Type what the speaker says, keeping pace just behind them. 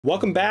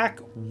Welcome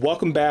back,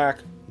 welcome back,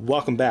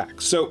 welcome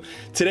back. So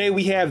today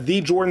we have the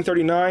Jordan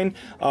 39,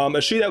 a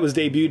shoe that was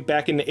debuted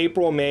back in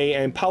April, May,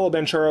 and Paolo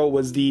Banchero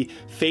was the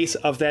face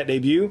of that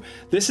debut.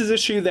 This is a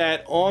shoe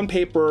that on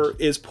paper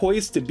is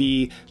poised to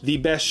be the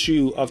best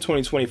shoe of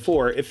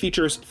 2024. It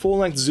features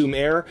full-length Zoom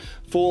Air,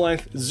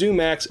 full-length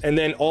Zoom X, and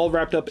then all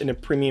wrapped up in a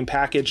premium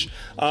package.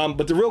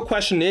 But the real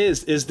question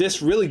is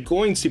this really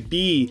going to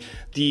be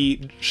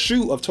the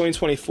shoe of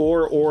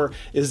 2024, or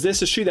is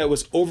this a shoe that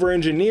was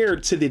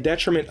over-engineered to the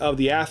detriment of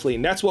the athlete?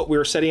 And that's what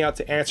we're setting out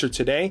to answer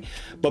today.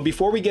 But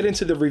before we get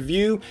into the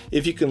review,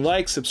 if you can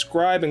like,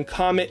 subscribe, and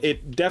comment,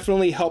 it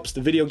definitely helps the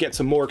video get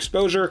some more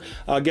exposure,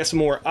 get some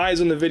more eyes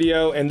on the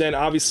video, and then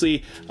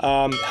obviously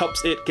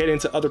helps it get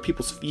into other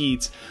people's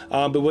feeds.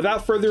 But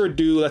without further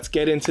ado, let's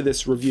get into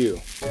this review.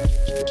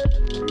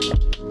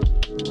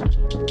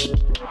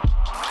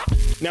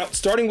 Now,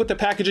 starting with the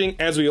packaging,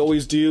 as we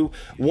always do,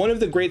 one of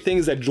the great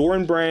things that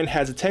Jordan Brand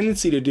has a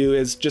tendency to do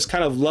is just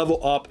kind of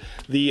level up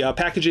the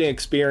packaging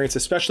experience,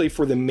 especially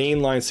for the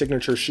mainline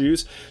signature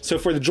shoes. So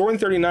for the Jordan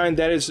 39,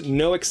 that is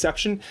no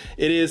exception.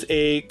 It is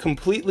a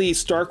completely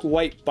stark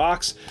white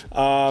box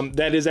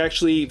that is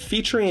actually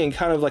featuring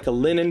kind of like a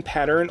linen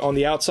pattern on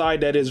the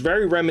outside that is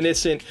very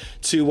reminiscent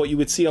to what you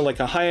would see on like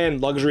a high-end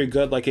luxury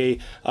good, like a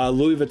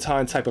Louis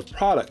Vuitton type of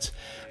product.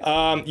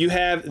 You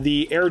have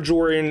the Air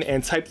Jordan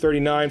and Type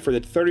 39 for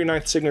the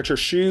 39th signature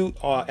shoe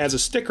as a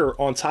sticker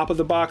on top of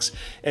the box,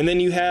 and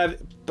then you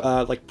have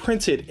like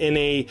printed in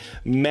a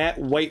matte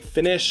white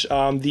finish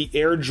the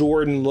Air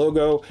Jordan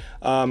logo,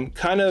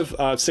 kind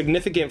of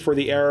significant for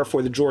the era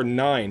for the Jordan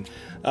 9.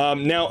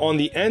 Now on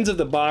the ends of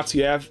the box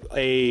you have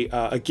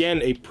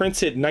again a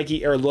printed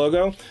Nike Air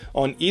logo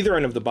on either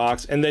end of the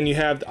box, and then you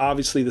have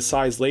obviously the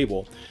size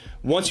label.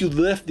 Once you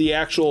lift the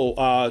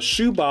actual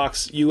shoe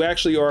box, you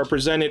actually are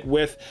presented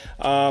with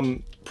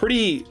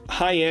pretty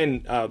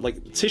high-end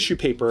like tissue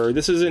paper.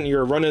 This isn't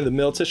your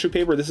run-of-the-mill tissue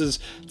paper. This is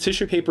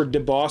tissue paper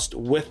debossed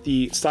with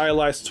the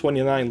stylized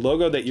 29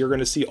 logo that you're going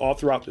to see all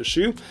throughout the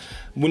shoe.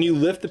 When you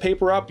lift the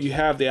paper up, you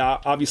have the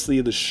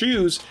obviously the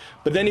shoes,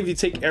 but then if you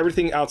take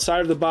everything outside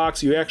of the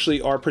box, you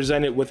actually are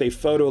presented with a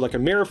photo, like a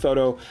mirror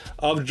photo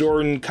of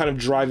Jordan kind of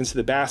drive into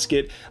the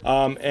basket,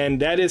 and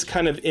that is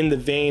kind of in the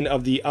vein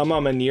of the A Ma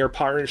Maniére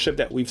partnership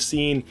that we've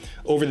seen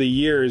over the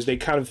years. They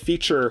kind of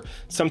feature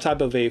some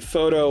type of a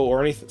photo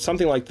or anything,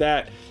 something like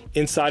that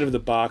inside of the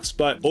box.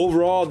 But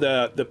overall,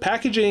 the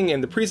packaging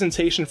and the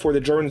presentation for the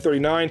Jordan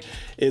 39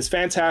 is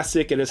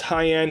fantastic. It is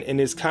high-end and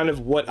is kind of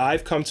what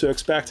I've come to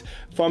expect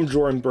from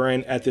Jordan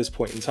Brand at this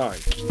point in time.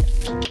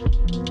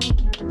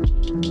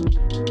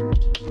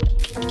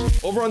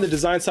 Over on the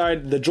design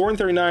side, the Jordan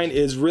 39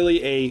 is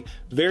really a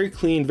very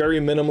clean, very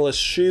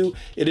minimalist shoe.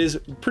 It is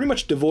pretty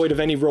much devoid of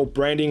any real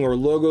branding or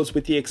logos,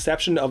 with the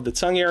exception of the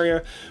tongue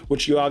area,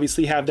 which you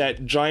obviously have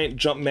that giant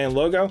Jumpman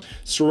logo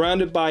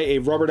surrounded by a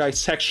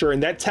rubberized texture,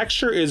 and that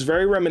texture is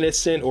very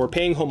reminiscent or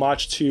paying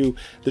homage to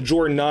the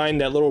Jordan 9,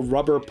 that little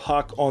rubber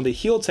puck on the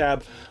heel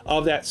tab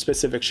of that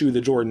specific shoe,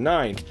 the Jordan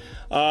 9.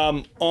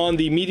 On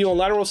the medial and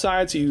lateral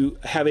sides, you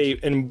have an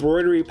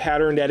embroidery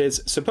pattern that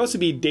is supposed to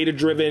be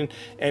data-driven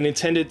and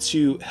intended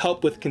to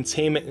help with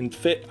containment and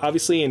fit,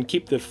 obviously, and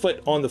keep the foot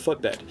on the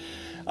footbed.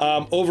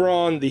 Over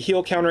on the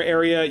heel counter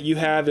area, you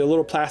have a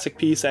little plastic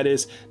piece that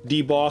is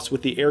debossed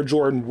with the Air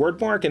Jordan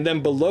wordmark, and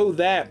then below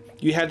that,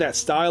 you have that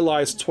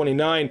stylized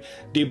 29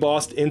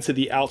 debossed into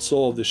the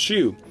outsole of the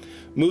shoe.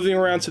 Moving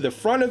around to the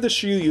front of the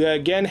shoe, you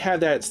again have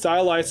that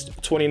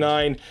stylized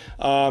 29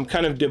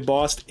 kind of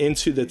debossed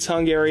into the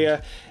tongue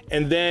area,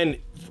 and then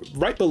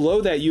right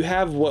below that you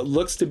have what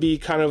looks to be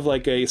kind of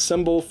like a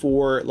symbol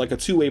for like a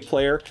two-way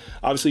player.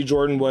 Obviously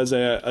Jordan was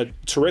a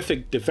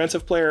terrific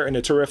defensive player and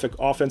a terrific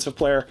offensive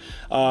player,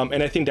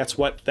 and I think that's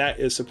what that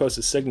is supposed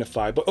to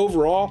signify. But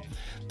overall,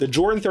 the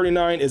Jordan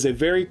 39 is a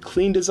very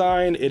clean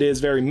design. It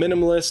is very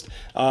minimalist,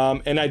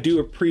 and I do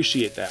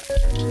appreciate that.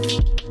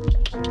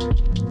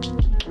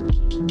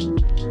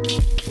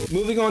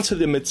 Moving on to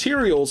the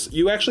materials,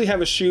 you actually have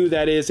a shoe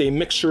that is a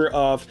mixture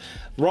of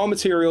raw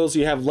materials.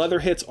 You have leather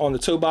hits on the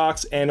toe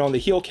box and on the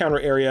heel counter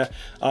area.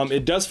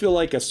 It does feel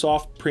like a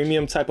soft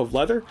premium type of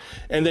leather.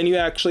 And then you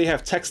actually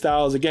have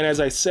textiles. Again,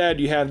 as I said,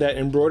 you have that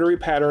embroidery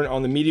pattern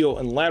on the medial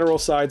and lateral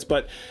sides,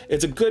 but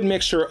it's a good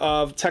mixture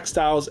of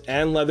textiles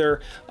and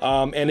leather,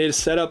 and it is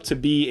set up to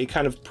be a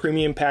kind of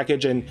premium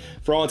package, and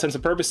for all intents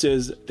and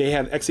purposes, they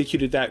have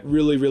executed that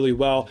really, really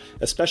well,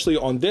 especially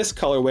on this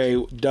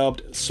colorway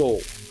dubbed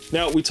Soul.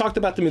 Now, we talked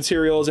about the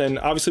materials, and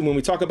obviously when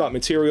we talk about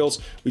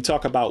materials, we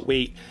talk about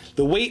weight.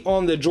 The weight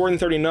on the Jordan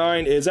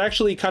 39 is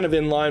actually kind of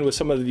in line with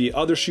some of the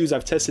other shoes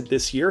I've tested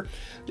this year.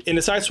 In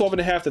a size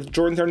 12.5, the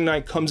Jordan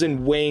 39 comes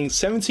in weighing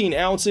 17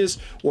 ounces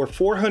or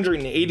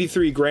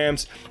 483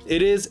 grams.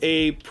 It is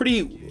a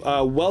pretty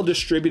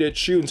well-distributed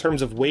shoe in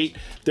terms of weight.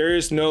 There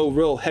is no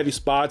real heavy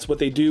spots. What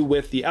they do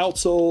with the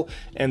outsole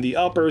and the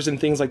uppers and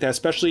things like that,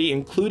 especially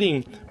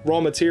including raw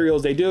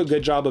materials, they do a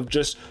good job of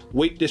just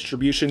weight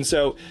distribution.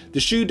 So the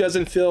shoe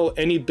doesn't feel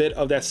any bit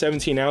of that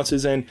 17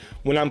 ounces, and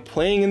when I'm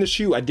playing in the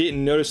shoe, I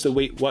didn't notice the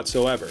weight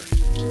whatsoever.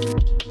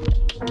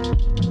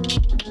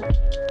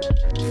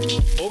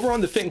 Over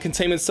on the fit and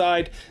containment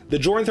side, the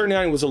Jordan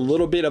 39 was a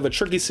little bit of a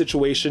tricky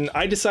situation.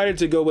 I decided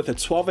to go with a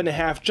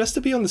 12.5 just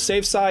to be on the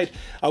safe side.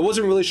 I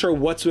wasn't really sure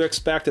what to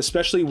expect,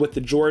 especially with the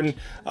Jordan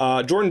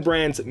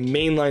brand's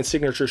mainline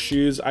signature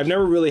shoes. I've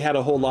never really had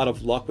a whole lot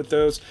of luck with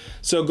those.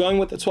 So going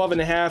with the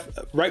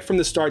 12.5, right from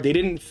the start, they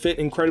didn't fit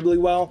incredibly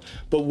well.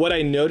 But what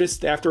I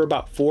noticed after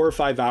about 4 or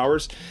 5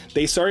 hours,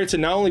 they started to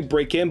not only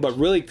break in, but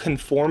really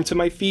conform to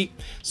my feet.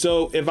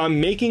 So if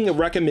I'm making a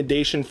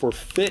recommendation for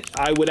fit,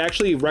 I would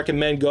actually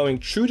recommend going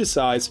true to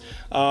size.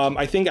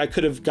 I think I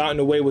could have gotten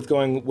away with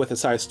going with a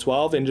size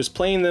 12 and just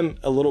playing them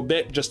a little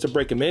bit just to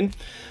break them in.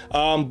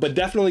 But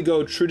definitely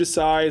go true to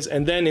size.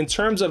 And then in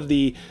terms of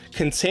the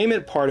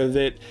containment part of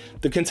it,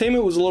 the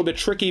containment was a little bit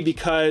tricky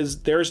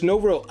because there's no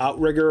real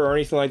outrigger or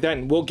anything like that,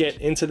 and we'll get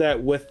into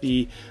that with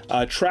the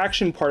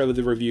traction part of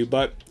the review.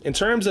 But in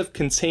terms of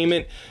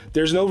containment,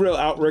 there's no real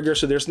outrigger,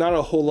 so there's not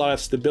a whole lot of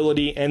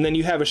stability. And then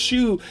you have a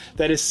shoe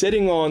that is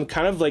sitting on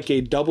kind of like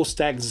a double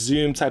stack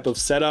Zoom type of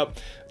setup.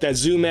 That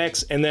Zoom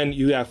X, and then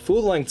you have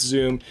full length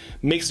Zoom,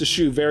 makes the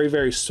shoe very,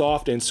 very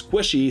soft and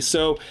squishy.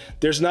 So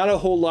there's not a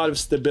whole lot of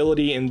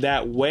stability in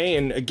that way.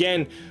 And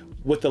again,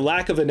 with the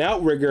lack of an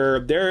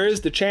outrigger, there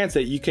is the chance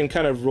that you can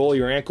kind of roll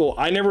your ankle.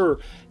 I never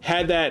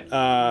had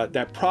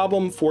that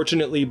problem,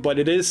 fortunately, but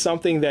it is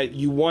something that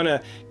you want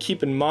to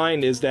keep in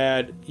mind, is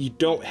that you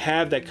don't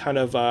have that kind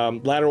of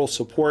lateral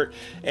support,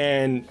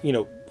 and you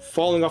know,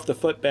 falling off the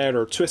footbed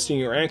or twisting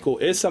your ankle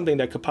is something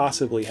that could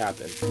possibly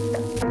happen.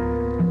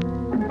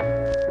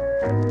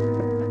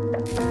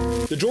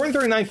 The Jordan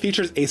 39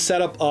 features a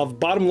setup of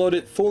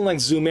bottom-loaded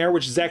full-length Zoom Air,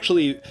 which is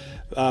actually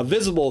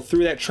visible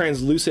through that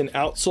translucent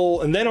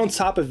outsole. And then on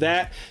top of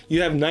that,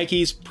 you have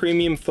Nike's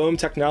premium foam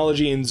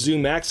technology in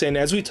Zoom X. And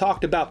as we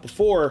talked about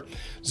before,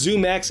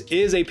 Zoom X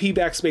is a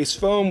P-backspace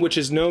foam, which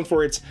is known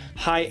for its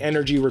high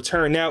energy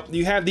return. Now,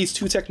 you have these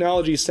two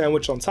technologies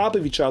sandwiched on top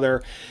of each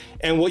other,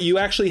 and what you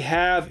actually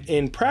have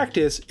in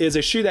practice is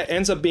a shoe that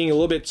ends up being a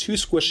little bit too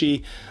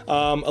squishy,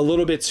 a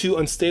little bit too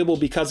unstable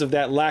because of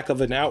that lack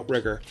of an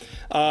outrigger.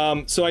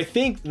 So I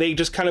think they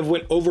just kind of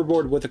went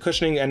overboard with the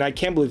cushioning, and I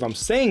can't believe I'm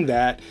saying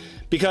that,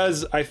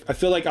 because I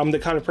feel like I'm the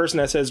kind of person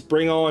that says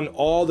bring on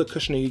all the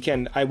cushioning you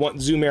can. I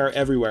want Zoom Air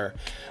everywhere.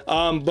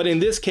 But in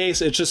this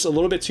case, it's just a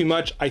little bit too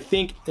much. I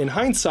think in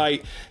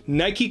hindsight,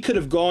 Nike could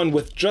have gone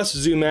with just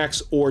Zoom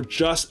X or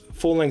just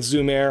full-length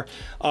Zoom Air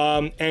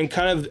and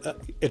kind of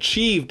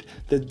achieved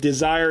the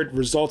desired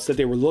results that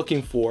they were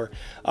looking for.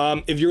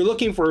 If you're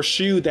looking for a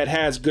shoe that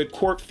has good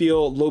court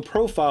feel, low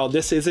profile,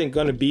 this isn't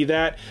going to be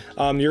that.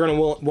 You're going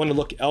to want to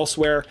look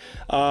elsewhere.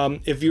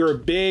 If you're a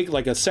big,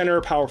 like a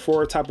center, power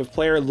forward type of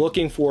player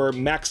looking for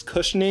max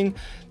cushioning,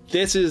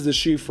 this is the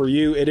shoe for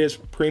you. It is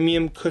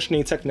premium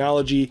cushioning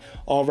technology,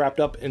 all wrapped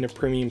up in a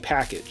premium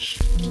package.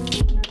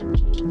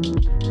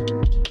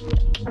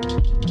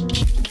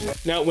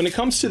 Now, when it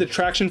comes to the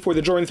traction for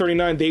the Jordan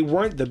 39, they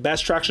weren't the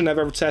best traction I've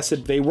ever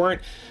tested. They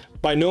weren't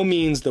by no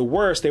means the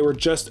worst. They were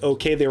just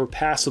okay. They were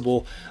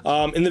passable.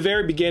 In the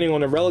very beginning,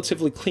 on a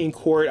relatively clean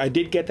court, I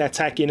did get that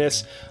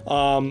tackiness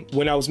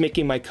when I was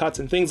making my cuts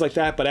and things like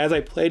that. But as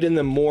I played in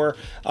them more,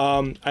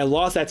 I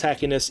lost that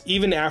tackiness.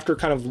 Even after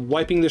kind of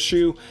wiping the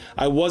shoe,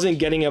 I wasn't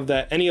getting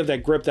any of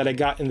that grip that I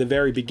got in the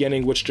very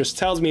beginning, which just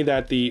tells me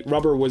that the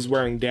rubber was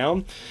wearing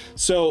down.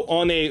 So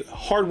on a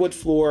hardwood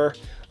floor,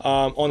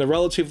 on a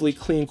relatively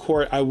clean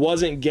court, I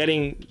wasn't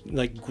getting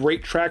like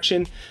great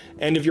traction.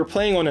 And if you're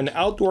playing on an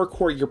outdoor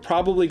court, you're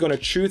probably going to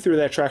chew through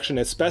that traction,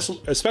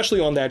 especially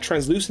on that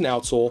translucent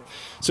outsole.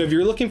 So if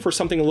you're looking for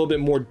something a little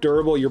bit more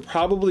durable, you're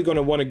probably going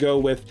to want to go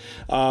with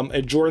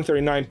a Jordan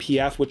 39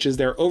 PF, which is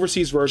their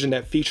overseas version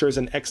that features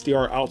an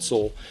XDR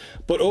outsole.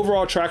 But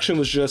overall traction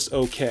was just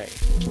okay.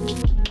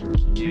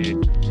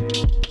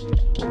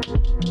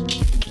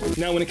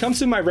 Now, when it comes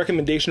to my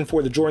recommendation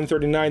for the Jordan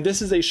 39,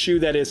 this is a shoe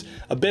that is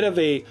a bit of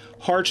a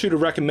hard shoe to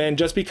recommend,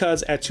 just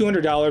because at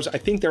 $200, I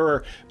think there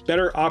are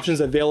better options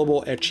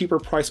available at cheaper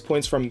price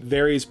points from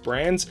various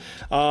brands.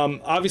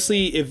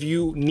 Obviously, if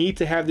you need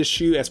to have this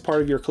shoe as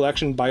part of your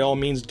collection, by all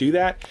means do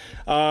that.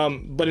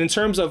 But in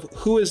terms of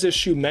who is this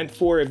shoe meant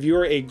for, if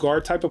you're a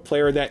guard type of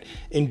player that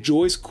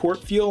enjoys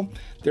court feel,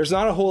 there's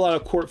not a whole lot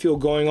of court feel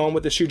going on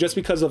with the shoe just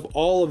because of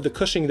all of the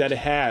cushioning that it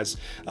has.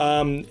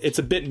 It's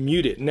a bit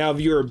muted. Now, if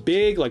you're a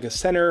big, like a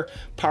center,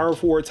 power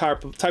forward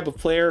type of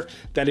player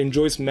that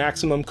enjoys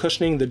maximum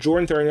cushioning, the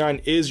Jordan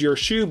 39 is your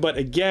shoe. But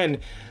again,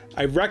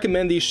 I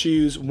recommend these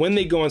shoes when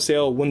they go on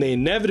sale, when they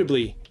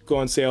inevitably go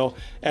on sale,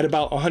 at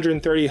about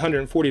 $130,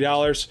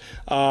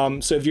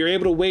 $140. So if you're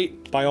able to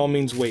wait, by all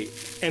means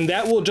wait. And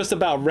that will just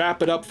about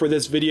wrap it up for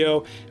this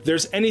video. If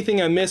there's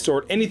anything I missed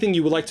or anything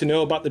you would like to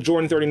know about the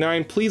Jordan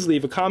 39, please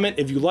leave a comment.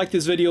 If you liked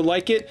this video,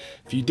 like it.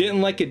 If you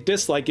didn't like it,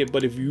 dislike it.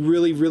 But if you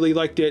really, really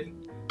liked it,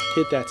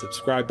 hit that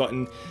subscribe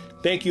button.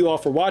 Thank you all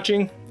for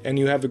watching, and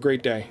you have a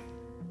great day.